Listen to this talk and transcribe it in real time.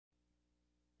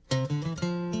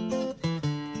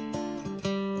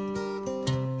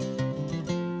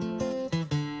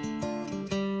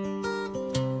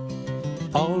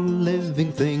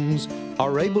living things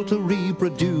are able to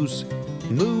reproduce,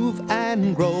 move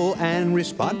and grow and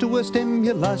respond to a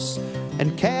stimulus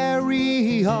and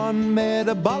carry on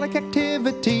metabolic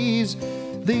activities.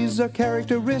 These are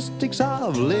characteristics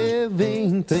of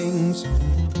living things.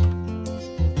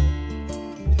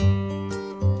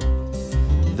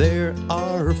 There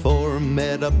are 4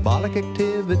 metabolic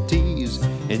activities.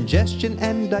 Ingestion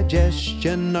and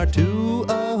digestion are 2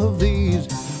 of these.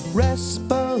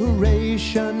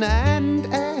 Respiration and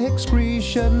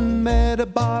excretion,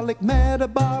 metabolic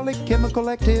chemical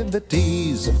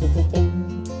activities.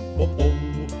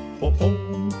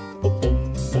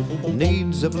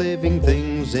 Needs of living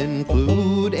things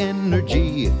include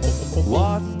energy,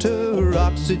 water,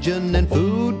 oxygen, and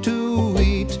food to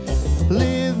eat.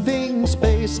 Living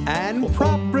space and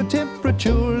proper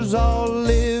temperatures. All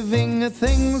living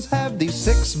things have these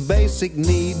 6 basic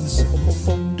needs.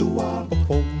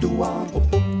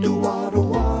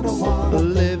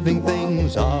 Living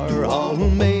things are all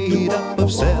made up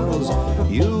of cells,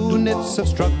 units of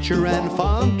structure and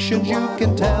functions you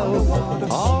can tell.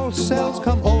 All cells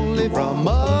come only from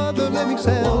other living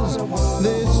cells.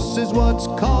 This is what's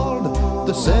called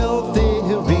the cell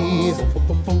theory.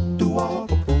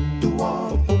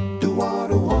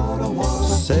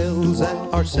 Cells that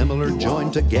are similar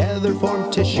joined together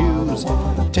form tissues.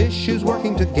 Tissues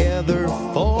working together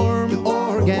form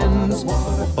organs.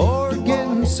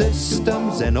 Organ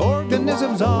systems and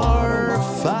organisms are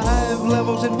 5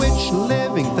 levels in which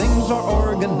living things are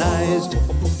organized.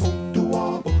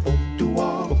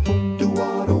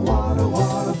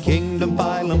 Kingdom,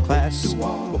 phylum, class,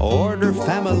 order,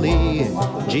 family,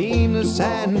 genus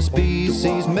and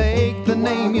species make the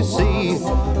name you see.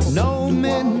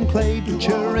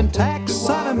 Nomenclature and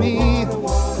taxonomy.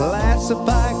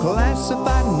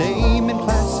 Classify, name and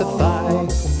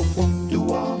classify.